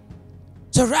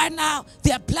 So right now,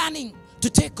 they are planning to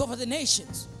take over the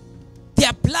nations. They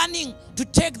are planning to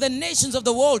take the nations of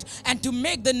the world and to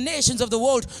make the nations of the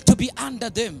world to be under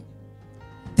them.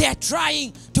 They are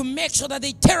trying to make sure that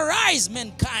they terrorize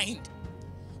mankind,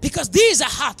 because these are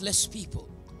heartless people.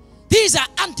 These are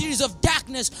entities of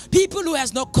darkness, people who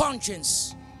has no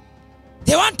conscience.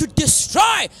 They want to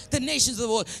destroy the nations of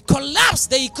the world, collapse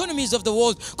the economies of the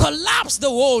world, collapse the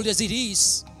world as it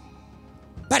is.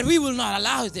 But we will not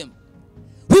allow them.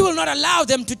 We will not allow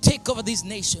them to take over these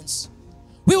nations.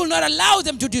 We will not allow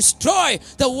them to destroy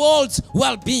the world's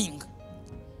well-being.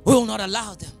 We will not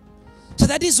allow them. So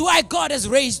that is why God has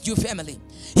raised you, family.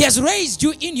 He has raised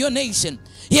you in your nation.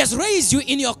 He has raised you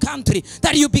in your country,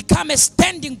 that you become a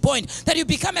standing point, that you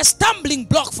become a stumbling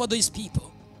block for these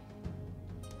people.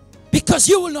 Because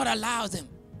you will not allow them.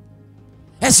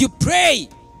 As you pray,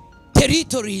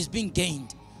 territory is being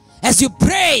gained. As you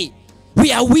pray,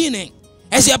 we are winning.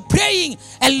 As you are praying,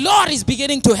 a lot is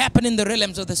beginning to happen in the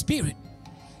realms of the Spirit.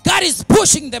 God is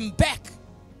pushing them back.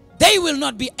 They will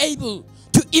not be able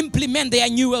to implement their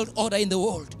new world order in the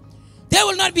world. They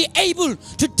will not be able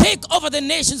to take over the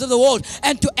nations of the world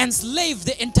and to enslave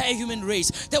the entire human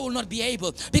race. They will not be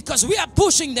able, because we are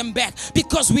pushing them back,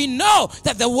 because we know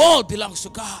that the world belongs to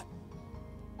God.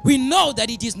 We know that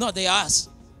it is not theirs.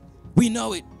 We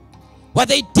know it. What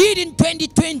they did in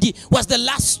 2020 was the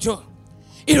last straw.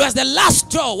 It was the last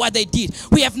straw what they did.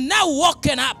 We have now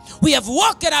woken up. We have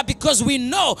woken up because we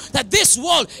know that this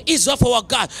world is of our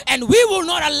God. And we will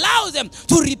not allow them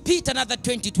to repeat another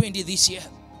 2020 this year.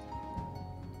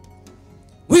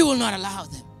 We will not allow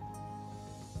them.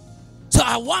 So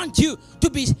I want you to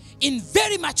be in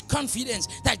very much confidence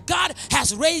that God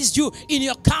has raised you in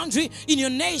your country, in your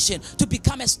nation, to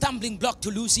become a stumbling block to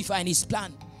Lucifer and his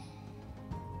plan.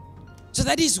 So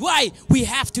that is why we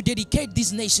have to dedicate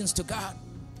these nations to God.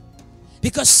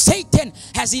 Because Satan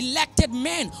has elected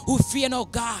men who fear no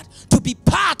God to be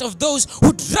part of those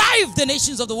who drive the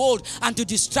nations of the world unto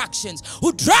distractions,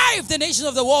 who drive the nations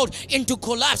of the world into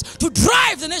collapse, to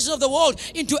drive the nations of the world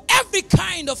into every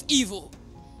kind of evil.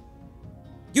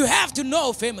 You have to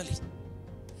know, family,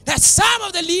 that some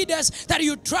of the leaders that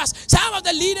you trust, some of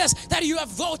the leaders that you have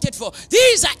voted for,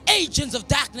 these are agents of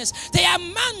darkness. Their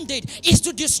mandate is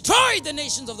to destroy the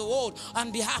nations of the world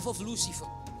on behalf of Lucifer.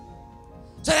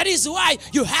 So that is why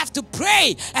you have to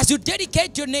pray as you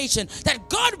dedicate your nation, that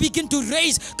God begin to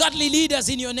raise godly leaders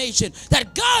in your nation,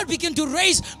 that God begin to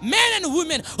raise men and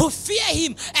women who fear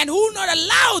Him and who will not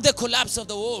allow the collapse of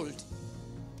the world.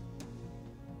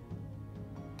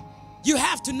 You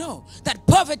have to know that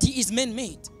poverty is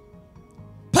man-made.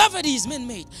 Poverty is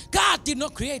man-made. God did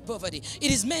not create poverty.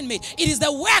 It is man-made. It is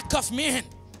the work of man.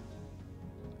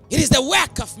 It is the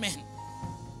work of man.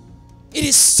 It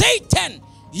is Satan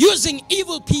using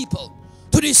evil people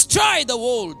to destroy the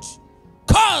world,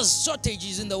 cause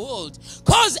shortages in the world,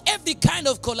 cause every kind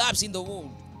of collapse in the world.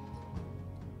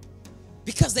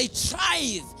 Because they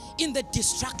thrive in the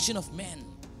destruction of men.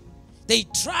 They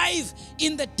thrive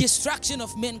in the destruction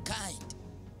of mankind.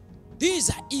 These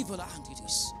are evil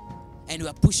entities, and we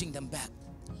are pushing them back.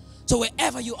 So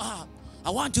wherever you are, I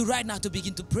want you right now to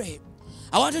begin to pray.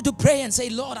 I want you to pray and say,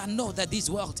 Lord, I know that this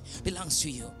world belongs to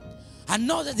you. I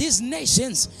know that these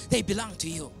nations, they belong to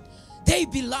you. They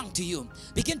belong to you.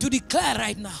 Begin to declare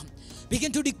right now.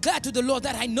 Begin to declare to the Lord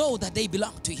that I know that they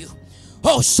belong to you.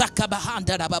 Oh, shaka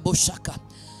bahanda rababu shaka.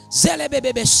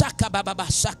 Zelebebe shaka bababa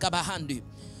shaka bahandi.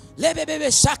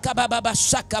 Lebebebe shaka bababa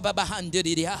shaka babahandi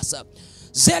rihasa.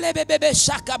 Zelebebe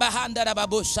shaka bahanda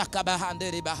rababu shaka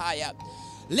bahandi ribahaya.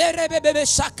 Lerebebe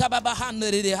shaka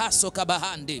babahandi rihaso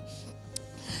kabahandi.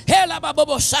 Hela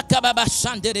babobo shaka baba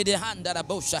shandere de handa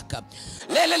rabo shaka.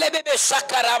 Lele bebe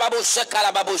shaka rababo shaka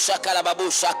rababo shaka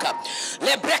rababo shaka.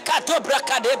 Le brekato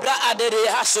braka de bra adere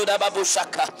haso da babo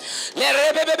shaka. Le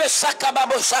rebebe shaka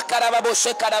babo shaka rababo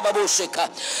shaka rababo shaka.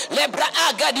 Le bra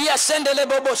agadia sende le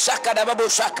bobo shaka da babo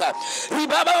shaka.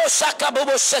 Ribabo shaka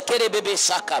bobo shakere bebe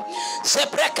shaka. Se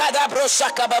breka da bro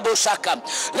shaka babo shaka.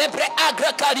 Le bre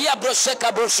agra karia bro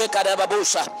shaka bro shaka da babo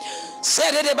shaka.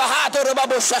 Sere de bahato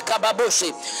rababo shaka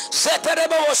baboshi.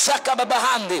 Zeterebo shaka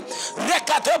babahandi.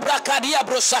 Rekato brakadia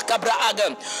brosaka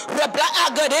braaga. Rebra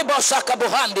aga de bosaka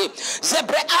bohandi.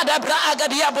 Zebre ada braaga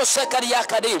dia bosaka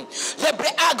diakadi. Lebre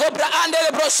ago braande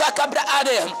le brosaka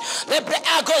braade. Lebre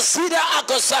ago zida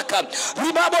akosaka.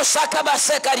 Ribabo shaka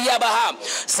baseka diabaha.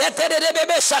 Zetere de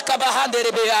bebe shaka bahandi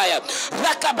rebeaya.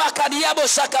 Rakabaka diabo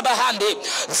shaka bahandi.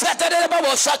 Zetere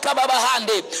babo shaka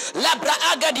babahandi. Labra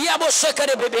aga diabo shaka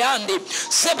de bebehandi.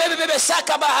 Sebebe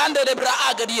shaka bahandi de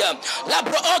braaga. La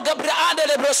broga braande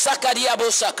le brosaka dia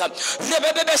bosaka.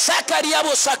 Rebebe saka dia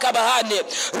bosaka bahane.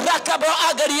 Rakabo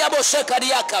agaria bosaka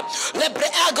diaka. Le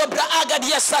breago braga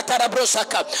dia satara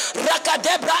brosaka.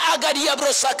 Rakadebra agaria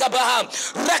brosaka baha.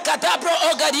 Rakadabro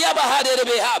ogaria bahade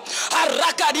rebeha.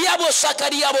 Araka dia bosaka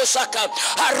dia bosaka.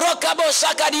 Aroka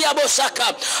bosaka dia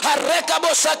bosaka. Areka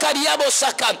bosaka dia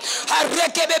bosaka.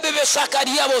 Areke bebe saka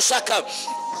dia bosaka.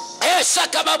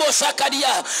 Esakababo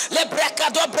sakadia, le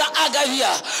brekado bra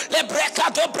agaria, le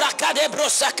brekado braka de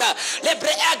brosaka, le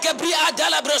breaga bria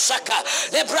dala brosaka,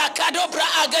 le brakado bra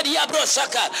agaria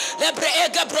brosaka, le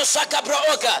breega brosaka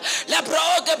broga, le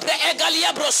broga breega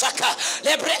lia brosaka,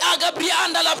 le breaga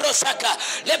brianda la brosaka,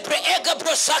 le breega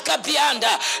brosaka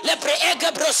bianda, le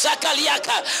breega brosaka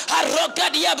liaka, haroga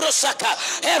dia brosaka,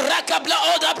 eraka bla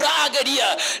oda bra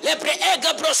agaria, le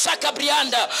breega brosaka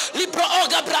brianda, li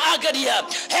broga bra agaria,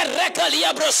 Reka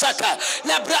lia brosaka,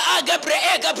 la braga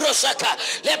breega brosaka,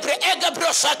 le breega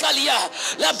brosaka lia,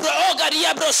 la broga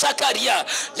lia brosaka lia,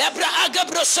 la braga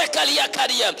brosaka lia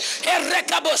karia,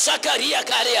 reka brosaka lia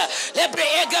karia, le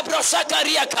breega brosaka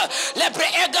ria ka, le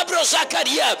breega brosaka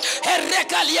ria,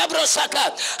 reka lia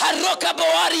brosaka, aroka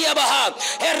boaria baha,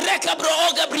 reka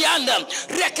broga brianda,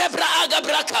 reka braga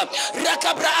braka,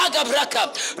 reka braga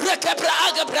braka, reka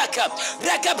braga braka,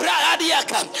 reka braga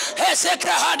ka,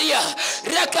 esekra hadia,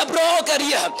 reka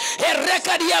brogaria,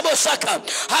 erekadia bosaka,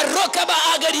 aroka ba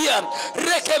agaria,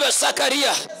 rekebe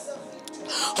sakaria.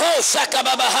 Oh, Shaka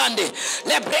Baba Hande,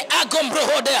 Lebre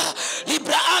Agombrohoda,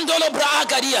 Libra Andolo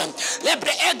Braagadia,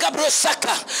 Lebre Egabro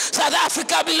Saka. South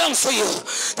Africa belongs to you.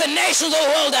 The nations of the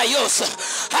world are yours.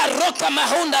 Haroka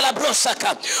Mahunda La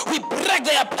Brosaka. We break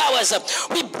their powers.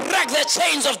 We break the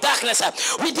chains of darkness.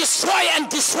 We destroy and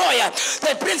destroy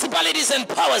the principalities and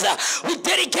powers. We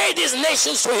dedicate these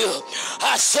nations to you.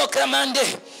 Asoka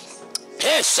Mande,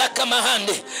 Shaka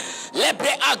Mahande.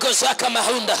 Lebre agosaka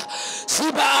mahunda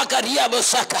siba akaria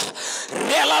bosaka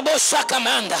rela bosaka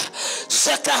manda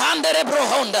zaka handere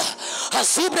brohonda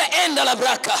azibra enda la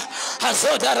braka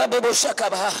azoda rabosaka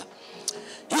ba.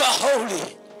 You are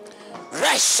holy,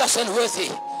 righteous and worthy.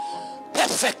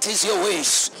 Perfect is your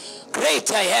ways.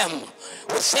 Great I am.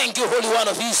 We thank you, Holy One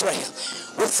of Israel.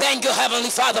 We thank you, Heavenly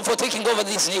Father, for taking over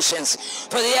these nations,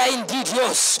 for they are indeed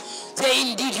yours. They are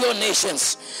indeed your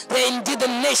nations. They are indeed the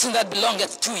nation that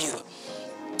belongeth to you.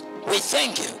 We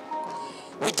thank you.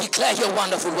 We declare your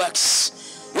wonderful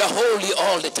works. You are holy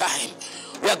all the time.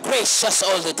 You are gracious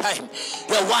all the time.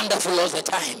 You are wonderful all the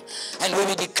time. And we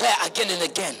will declare again and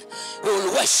again. We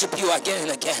will worship you again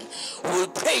and again. We will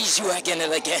praise you again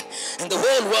and again. And the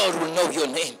whole world will know your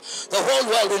name. The whole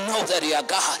world will know that you are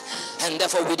God. And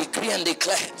therefore we decree and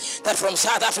declare that from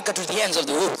South Africa to the ends of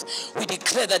the earth, we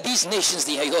declare that these nations,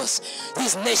 they are yours.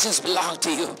 These nations belong to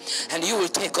you. And you will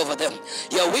take over them.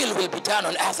 Your will be done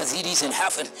on earth as it is in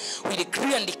heaven. We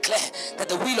decree and declare that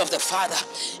the will of the Father,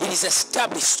 it is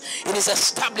established. It is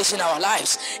established in our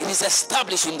lives. It is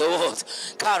established in the world.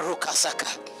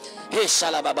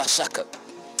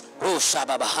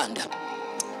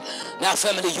 Now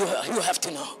family, you have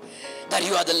to know that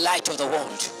you are the light of the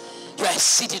world. You are a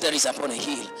city that is upon a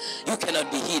hill. You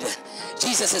cannot be hidden.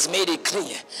 Jesus has made it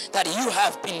clear that you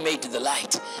have been made the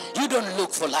light. You don't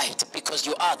look for light because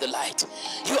you are the light.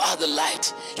 You are the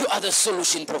light. You are the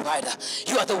solution provider.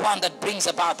 You are the one that brings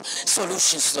about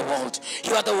solutions to the world.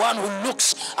 You are the one who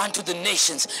looks unto the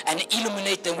nations and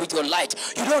illuminate them with your light.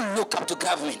 You don't look up to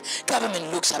government.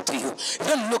 Government looks up to you. You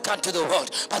don't look unto the world,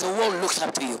 but the world looks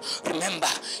up to you. Remember,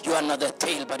 you are not the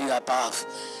tail, but you are above.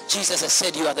 Jesus has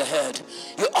said you are the head.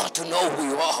 You ought to know who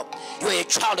you are. You are a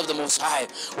child of the Most High.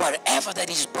 Wherever that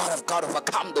is born of God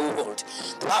overcome the world.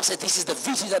 The Bible said this is the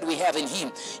victory that we have in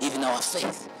him, even our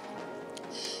faith.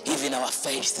 Even our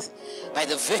faith. By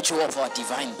the virtue of our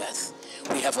divine birth,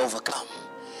 we have overcome.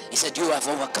 He said, you have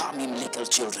overcome him, little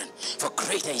children. For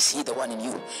greater is he, the one in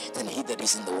you, than he that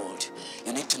is in the world.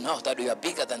 You need to know that you are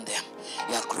bigger than them.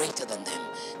 You are greater than them.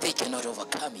 They cannot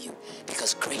overcome you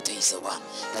because greater is the one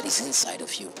that is inside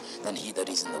of you than he that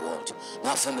is in the world.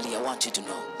 Now family, I want you to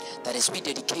know that as we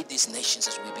dedicate these nations,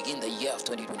 as we begin the year of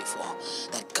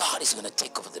 2024, that God is going to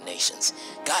take over the nations.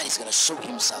 God is going to show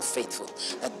himself faithful.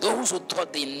 That those who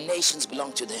thought the nations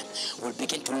belonged to them will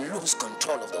begin to lose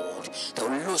control of the world. They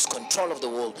will lose control of the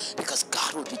world because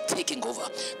God will be taking over.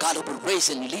 God will be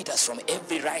raising leaders from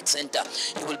every right center.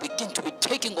 He will begin to be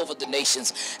taking over the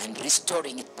nations and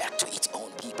restoring it back to its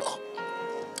own people.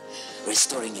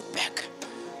 Restoring it back.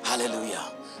 Hallelujah.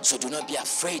 So do not be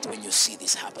afraid when you see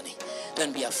this happening.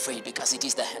 Don't be afraid because it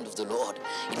is the hand of the Lord.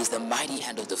 It is the mighty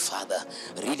hand of the Father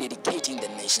rededicating the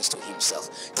nations to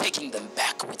himself, taking them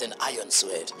back with an iron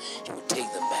sword. He will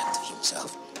take them back to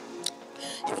himself.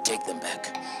 He will take them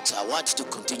back. So I want you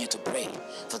to continue to pray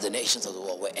for the nations of the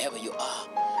world. Wherever you are,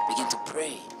 begin to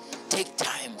pray. Take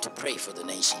time to pray for the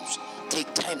nations.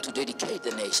 Take time to dedicate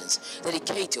the nations.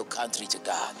 Dedicate your country to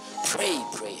God. Pray,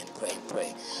 pray, and pray, and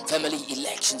pray. Family,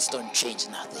 elections don't change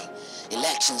nothing.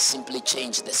 Elections simply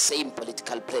change the same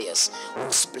political players who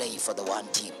play for the one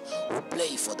team, who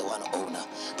play for the one owner.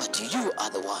 But you are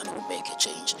the one who make a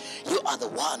change. You are the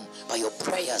one, by your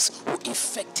prayers, who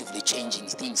effectively changing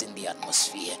things in the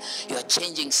atmosphere. You are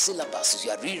changing syllabuses.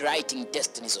 You are rewriting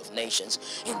destinies of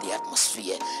nations in the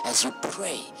atmosphere. As you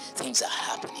pray, things are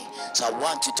happening. So I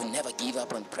want you to never give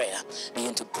up on prayer.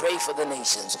 Begin to pray for the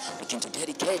nations. Begin to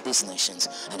dedicate these nations.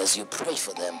 And as you pray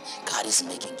for them, God is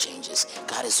making changes.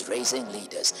 God is raising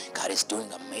leaders. God is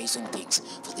doing amazing things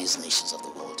for these nations of the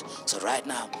world. So right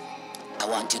now, I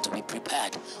want you to be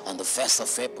prepared. On the 1st of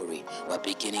February, we're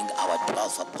beginning our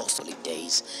 12 apostolic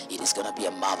days. It is going to be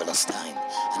a marvelous time.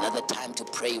 Another time to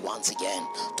pray once again.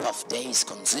 12 days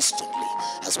consistently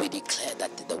as we declare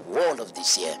that the world of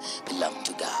this year belongs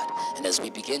to God. And as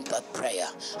we begin that prayer,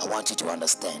 I want you to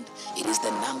understand it is the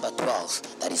number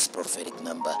 12 that is prophetic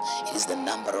number. It is the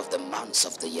number of the months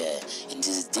of the year. It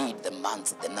is indeed the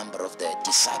month, the number of the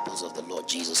disciples of the Lord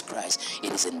Jesus Christ.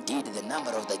 It is indeed the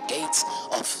number of the gates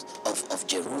of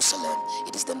Jerusalem.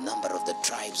 It is the number of the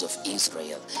tribes of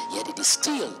Israel. Yet it is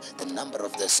still the number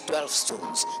of the 12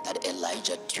 stones that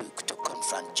Elijah took to confront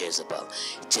confront Jezebel.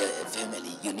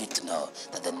 Family, you need to know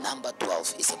that the number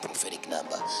 12 is a prophetic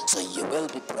number. So you will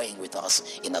be praying with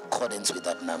us in accordance with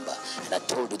that number. And I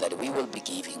told you that we will be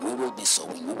giving, we will be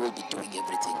sowing, we will be doing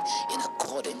everything in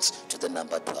accordance to the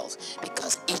number 12.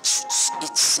 Because each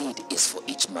seed is for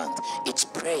each month. Each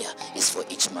prayer is for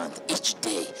each month. Each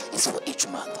day is for each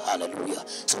month. Hallelujah.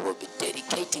 So we'll be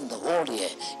dedicating the whole year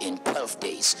in 12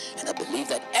 days. And I believe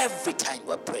that every time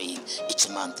we're praying, each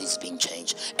month is being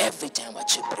changed. Every time we're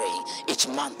praying, each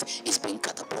month is being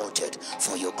catapulted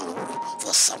for your glory,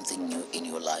 for something new in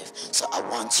your life. So I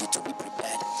want you to be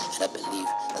prepared, and I believe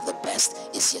that the best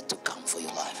is yet to come for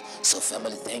your life. So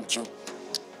family, thank you.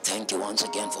 Thank you once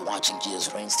again for watching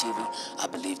Jesus Reigns TV. I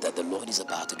believe that the Lord is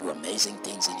about to do amazing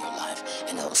things in your life,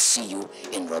 and I will see you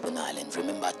in Robben Island.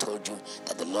 Remember, I told you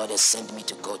that the Lord has sent me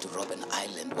to go to Robben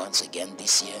Island once again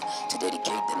this year to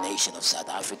dedicate the nation of South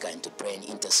Africa and to pray and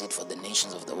intercede for the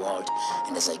nations of the world.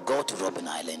 And as I go to Robben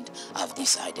Island, I've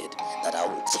decided that I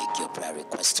will take your prayer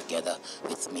requests together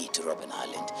with me to Robben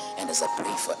Island. And as I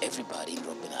pray for everybody in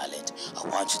Robben Island, I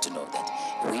want you to know that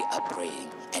we are praying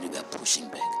and we are pushing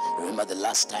back. Remember the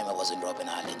last time I was in Robben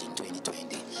Island in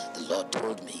 2020, the Lord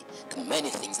told me the many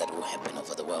things that will happen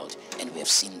over the world, and we have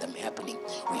seen them happening.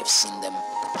 We have seen them,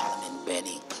 the parliament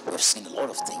burning. We have seen a lot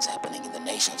of things happening in the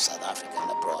nation of South Africa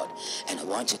and abroad. And I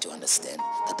want you to understand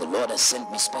that the Lord has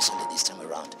sent me specially this time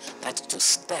around, that to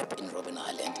step in Robben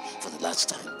Island for the last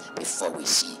time before we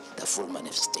see the full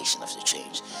manifestation of the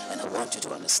change. And I want you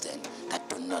to understand that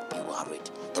do not be worried.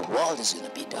 The world is going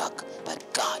to be dark, but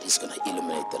God is going to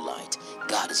illuminate the light.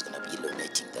 God is going to be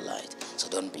illuminating the light. So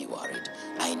don't be worried.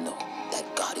 I know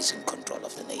that God is in control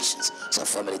of the nations. So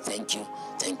family, thank you.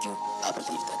 Thank you. I believe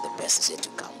that the best is yet to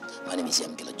come. My name is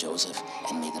Yamkela Joseph,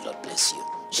 and may the Lord bless you.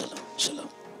 Shalom. Shalom.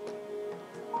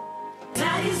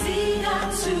 That is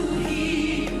enough to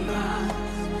hear us.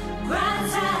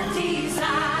 Grant our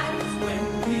desires when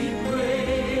we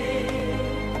pray.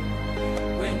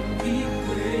 When we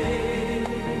pray.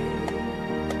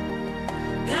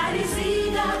 That is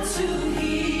enough to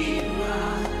hear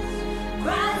us.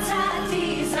 Grant our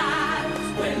desires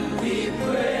when we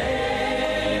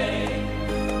pray.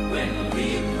 When we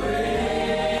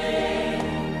pray.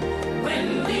 When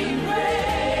we pray.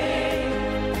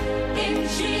 In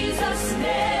Jesus'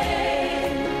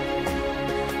 name,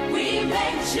 we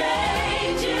make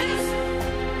changes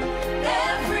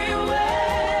everywhere.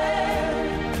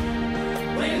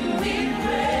 When we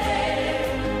pray,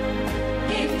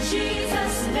 in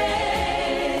Jesus'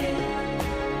 name,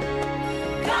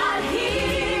 God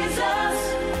hears us,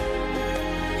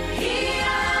 He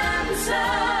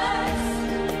answers.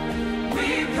 We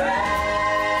pray.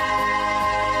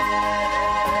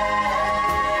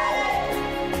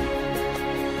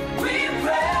 We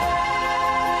pray.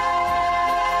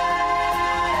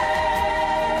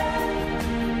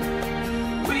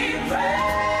 We pray.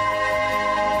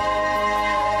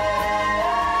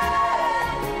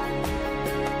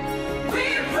 We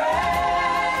pray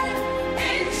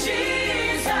in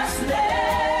Jesus'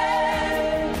 name.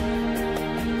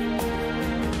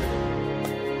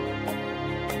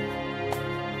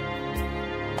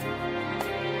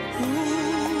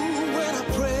 Ooh, when I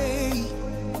pray,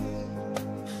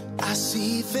 I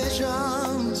see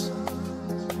visions.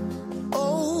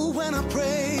 Oh, when I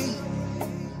pray,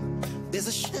 there's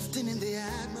a shifting in the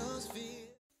atmosphere.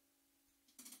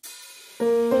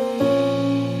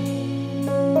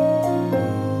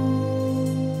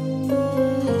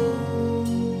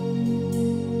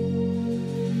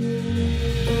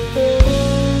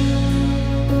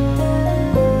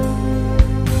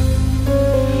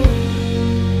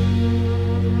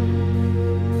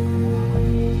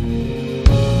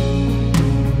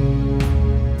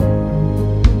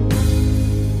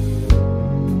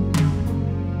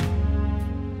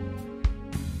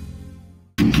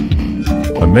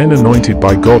 A men anointed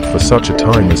by God for such a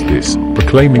time as this,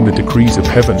 proclaiming the decrees of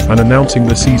heaven and announcing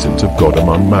the seasons of God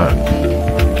among man.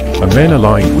 A men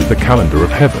aligned with the calendar of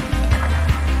heaven.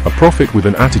 A prophet with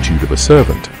an attitude of a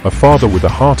servant, a father with a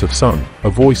heart of son, a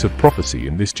voice of prophecy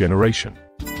in this generation.